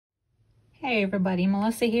Hey everybody,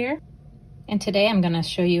 Melissa here, and today I'm going to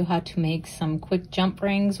show you how to make some quick jump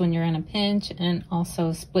rings when you're in a pinch, and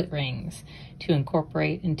also split rings to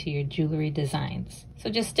incorporate into your jewelry designs. So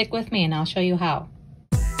just stick with me and I'll show you how.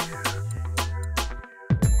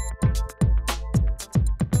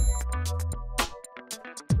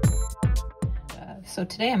 So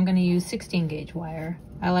today I'm going to use 16 gauge wire.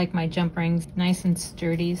 I like my jump rings nice and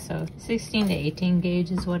sturdy, so 16 to 18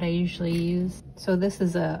 gauge is what I usually use. So this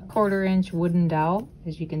is a 1/4 inch wooden dowel.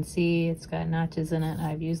 As you can see, it's got notches in it.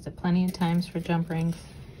 I've used it plenty of times for jump rings.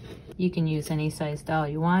 You can use any size dowel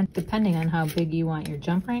you want, depending on how big you want your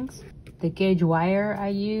jump rings. The gauge wire I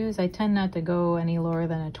use, I tend not to go any lower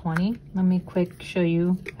than a 20. Let me quick show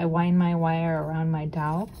you. I wind my wire around my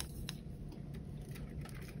dowel.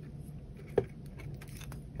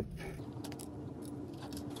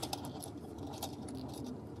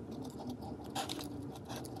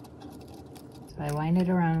 I wind it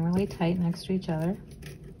around really tight next to each other.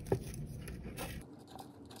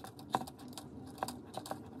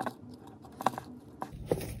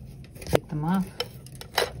 Take them off.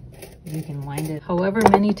 You can wind it however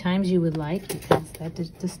many times you would like, because that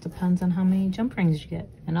just depends on how many jump rings you get.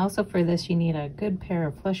 And also for this, you need a good pair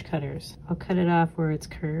of flush cutters. I'll cut it off where it's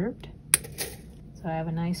curved. So I have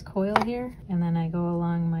a nice coil here, and then I go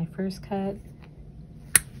along my first cut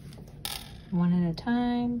one at a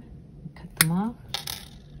time. Cut them off.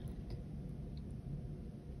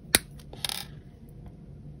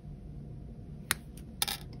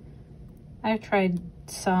 I've tried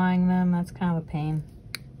sawing them, that's kind of a pain.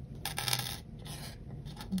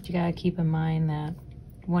 But you gotta keep in mind that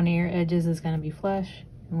one of your edges is gonna be flush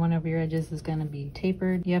and one of your edges is gonna be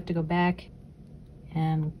tapered. You have to go back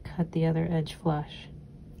and cut the other edge flush.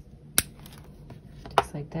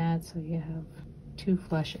 Just like that, so you have two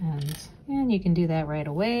flush ends. And you can do that right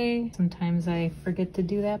away. Sometimes I forget to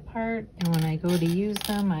do that part, and when I go to use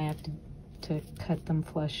them, I have to cut them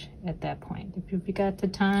flush at that point. If you got the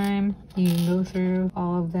time, you can go through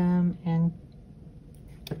all of them and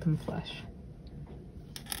cut them flush.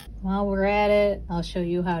 While we're at it, I'll show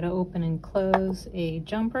you how to open and close a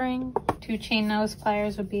jump ring. 2 chain nose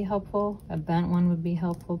pliers would be helpful. A bent one would be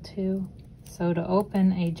helpful too. So to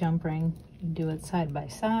open a jump ring, you do it side by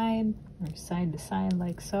side or side to side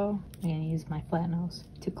like so. I'm gonna use my flat nose.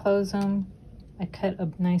 To close them, I cut a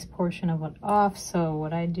nice portion of it off. So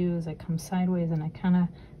what I do is I come sideways and I kind of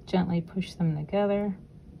gently push them together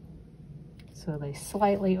so they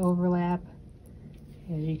slightly overlap,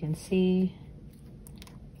 as you can see.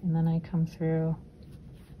 And then I come through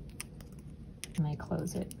and I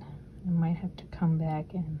close it. I might have to come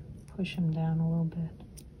back and push them down a little bit.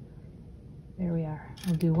 There we are.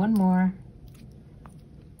 I'll do one more.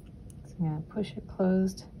 So I'm going to push it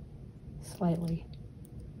closed slightly.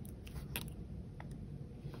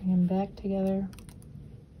 Bring them back together.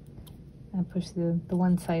 I push the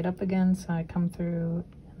one side up again, so I come through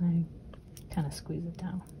and I kind of squeeze it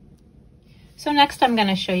down. So next I'm going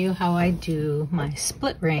to show you how I do my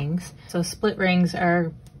split rings. So split rings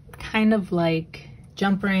are kind of like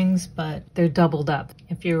jump rings, but they're doubled up.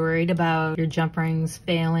 If you're worried about your jump rings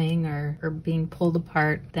failing or being pulled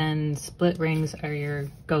apart, then split rings are your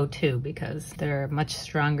go-to because they're much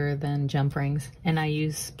stronger than jump rings. And I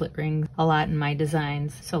use split rings a lot in my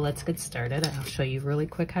designs. So let's get started. I'll show you really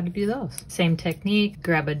quick how to do those. Same technique,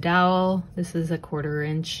 grab a dowel. This is a 1/4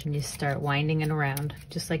 inch, and you start winding it around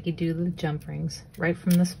just like you do the jump rings, right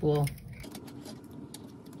from the spool.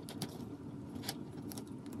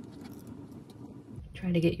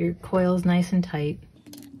 Try to get your coils nice and tight.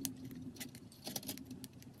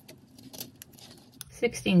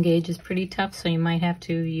 16 gauge is pretty tough, so you might have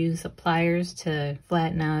to use the pliers to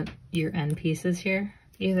flatten out your end pieces here.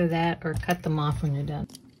 Either that or cut them off when you're done.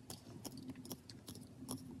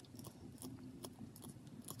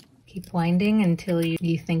 Keep winding until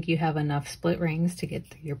you think you have enough split rings to get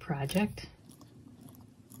through your project.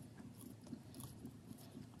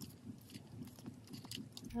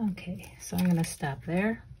 Okay, so I'm going to stop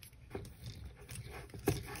there.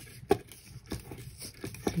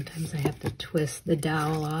 Sometimes I have to twist the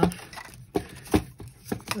dowel off,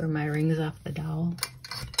 or my rings off the dowel.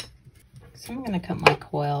 So I'm going to cut my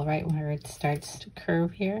coil right where it starts to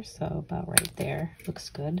curve here, so about right there. Looks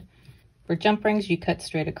good. For jump rings, you cut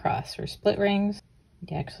straight across. For split rings,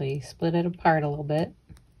 you actually split it apart a little bit,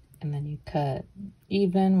 and then you cut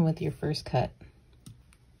even with your first cut.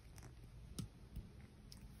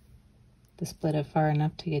 To split it far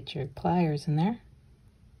enough to get your pliers in there,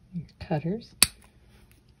 your cutters.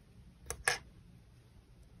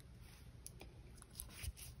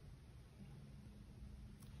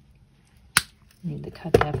 Need to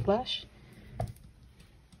cut that flush.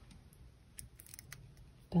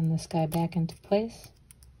 Bend this guy back into place.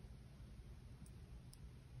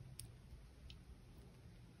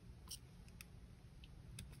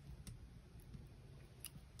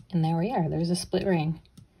 And there we are, there's a split ring.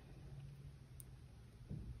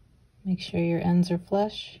 Make sure your ends are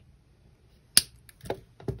flush.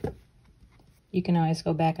 You can always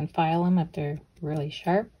go back and file them if they're really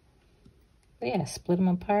sharp. But yeah, split them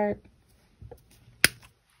apart.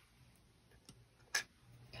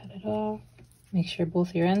 Cut it off. Make sure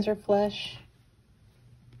both your ends are flush.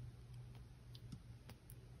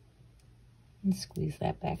 And squeeze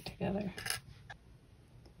that back together.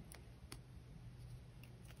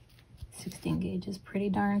 16 gauge is pretty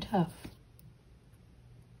darn tough.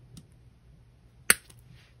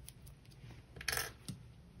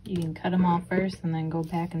 You can cut them all first and then go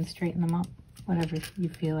back and straighten them up, whatever you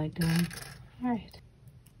feel like doing. All right.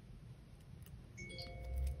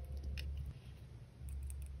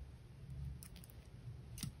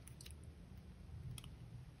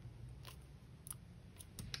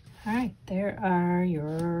 All right, there are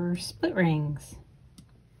your split rings.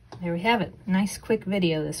 There we have it. Nice quick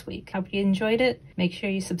video this week. Hope you enjoyed it. Make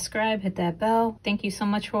sure you subscribe, hit that bell. Thank you so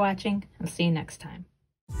much for watching. I'll see you next time.